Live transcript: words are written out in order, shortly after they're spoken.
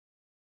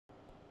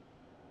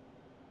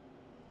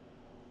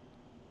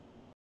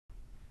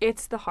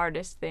It's the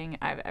hardest thing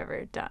I've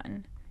ever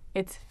done.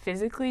 It's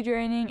physically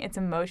draining, it's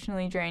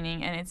emotionally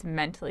draining, and it's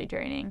mentally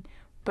draining.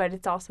 But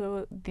it's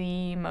also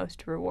the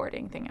most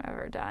rewarding thing I've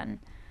ever done.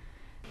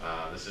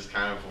 This is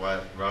kind of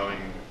what rowing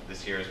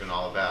this year has been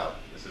all about.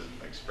 This is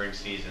like spring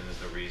season is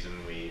the reason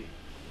we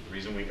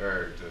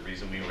erged, the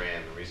reason we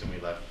ran, the reason we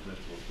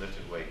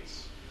lifted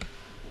weights.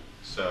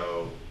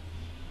 So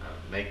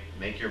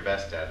make your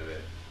best out of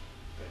it.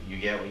 You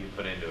get what you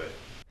put into it.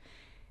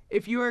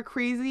 If you are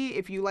crazy,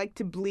 if you like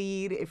to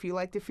bleed, if you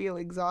like to feel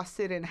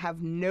exhausted and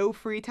have no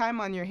free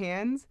time on your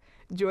hands,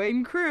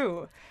 join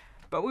crew.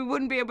 But we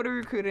wouldn't be able to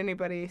recruit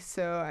anybody,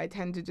 so I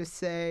tend to just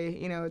say,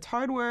 it's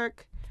hard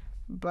work,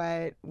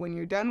 but when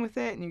you're done with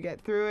it and you get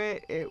through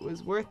it, it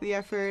was worth the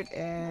effort,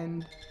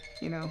 and,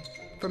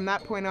 from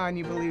that point on,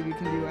 you believe you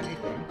can do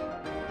anything.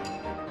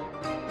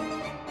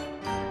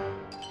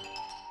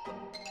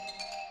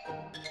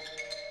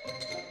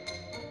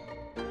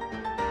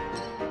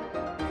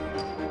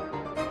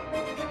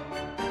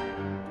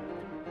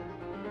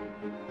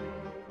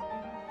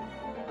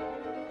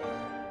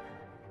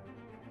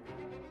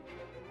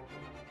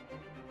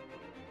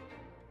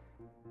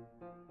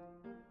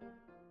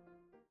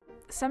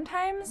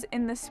 Sometimes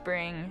in the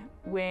spring,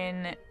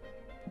 when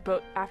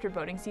after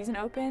boating season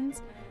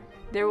opens,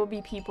 there will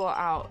be people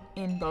out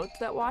in boats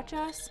that watch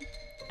us,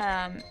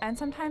 and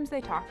sometimes they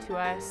talk to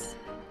us.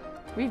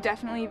 We've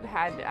definitely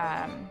had,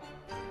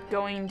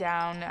 going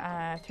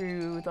down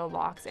through the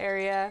locks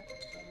area,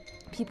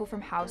 people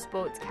from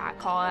houseboats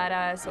catcall at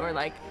us or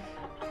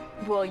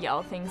will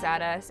yell things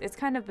at us. It's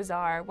kind of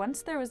bizarre.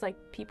 Once there was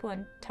people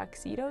in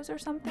tuxedos or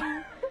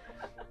something.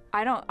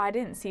 I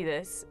didn't see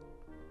this,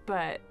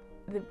 but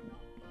the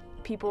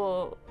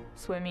people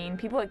swimming,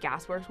 people at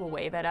gasworks will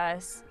wave at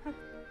us.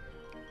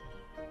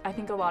 I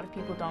think a lot of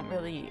people don't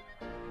really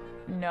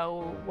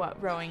know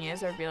what rowing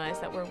is or realize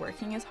that we're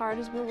working as hard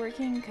as we're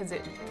working, because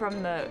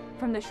from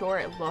the shore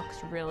it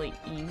looks really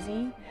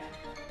easy.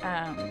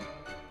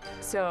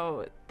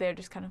 So they're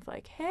just kind of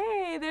like,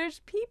 hey, there's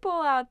people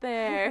out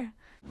there.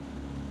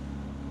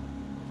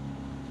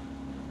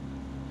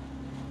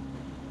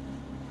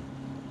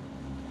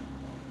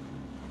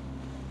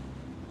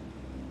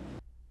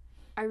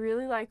 I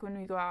really like when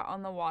we go out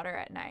on the water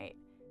at night.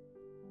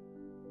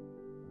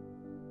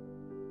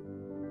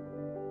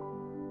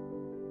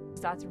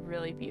 That's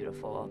really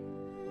beautiful.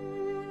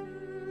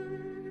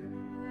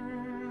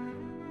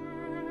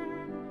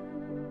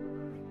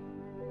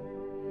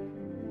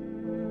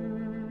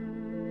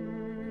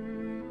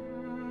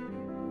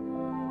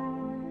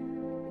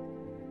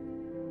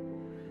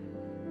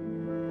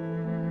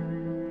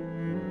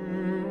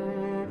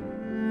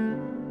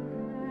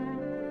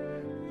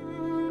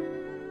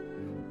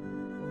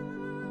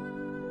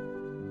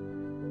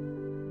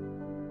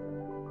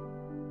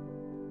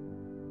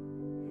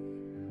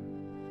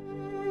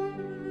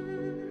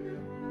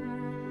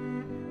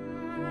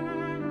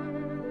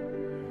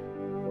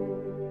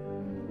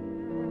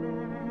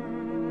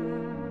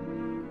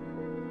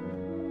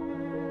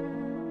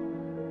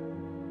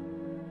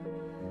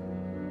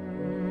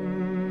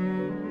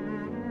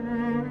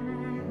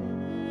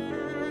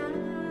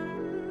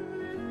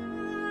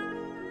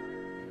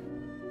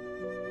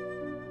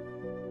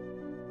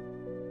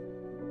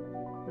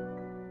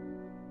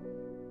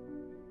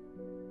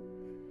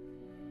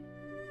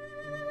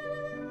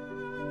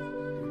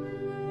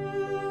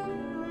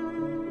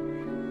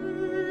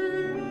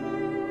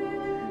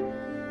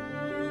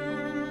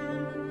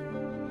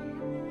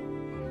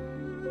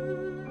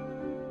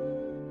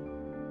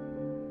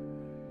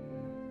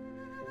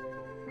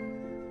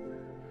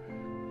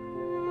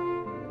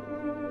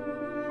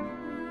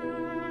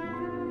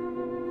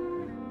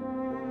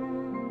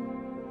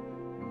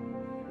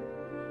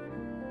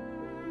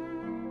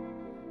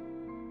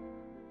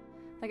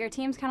 Our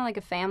team's kind of like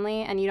a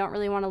family, and you don't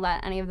really want to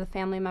let any of the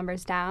family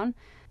members down.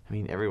 I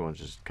mean, everyone's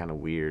just kind of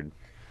weird,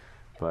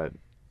 but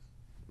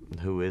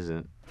who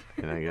isn't?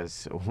 And I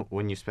guess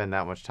when you spend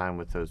that much time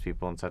with those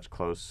people in such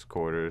close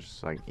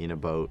quarters, like in a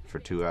boat for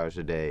 2 hours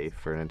a day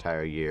for an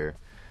entire year,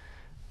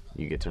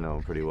 you get to know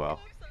them pretty well.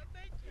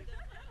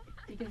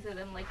 You consider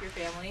them like your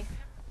family?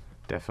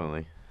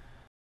 Definitely.